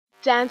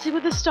Dancing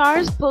with the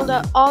Stars pulled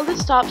out all the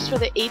stops for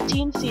the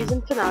 18th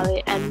season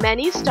finale, and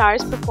many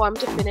stars performed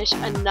to finish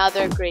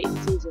another great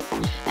season.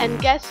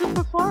 And guess who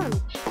performed?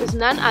 It was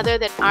none other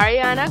than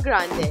Ariana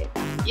Grande.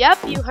 Yep,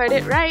 you heard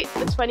it right.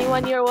 The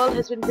 21-year-old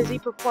has been busy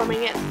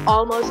performing at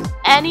almost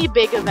any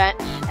big event,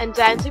 and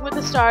Dancing with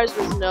the Stars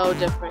was no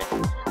different.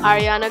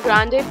 Ariana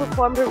Grande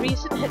performed her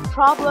recent hit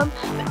Problem,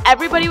 but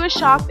everybody was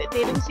shocked that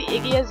they didn't see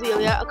Iggy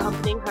Azalea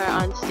accompanying her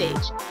on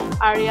stage.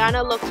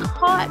 Ariana looked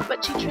hot,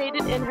 but she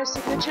traded in her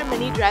signature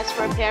mini dress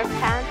for a pair of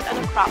pants and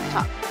a crop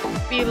top.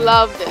 We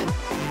loved it.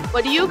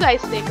 What do you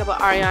guys think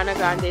about Ariana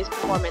Grande's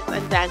performance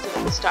on Dancing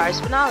with the Stars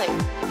finale?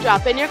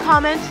 Drop in your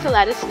comments to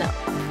let us know.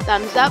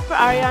 Thumbs up for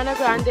Ariana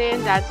Grande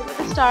and Dancing with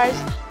the Stars,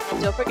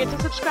 and don't forget to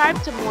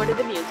subscribe to More to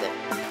the Music.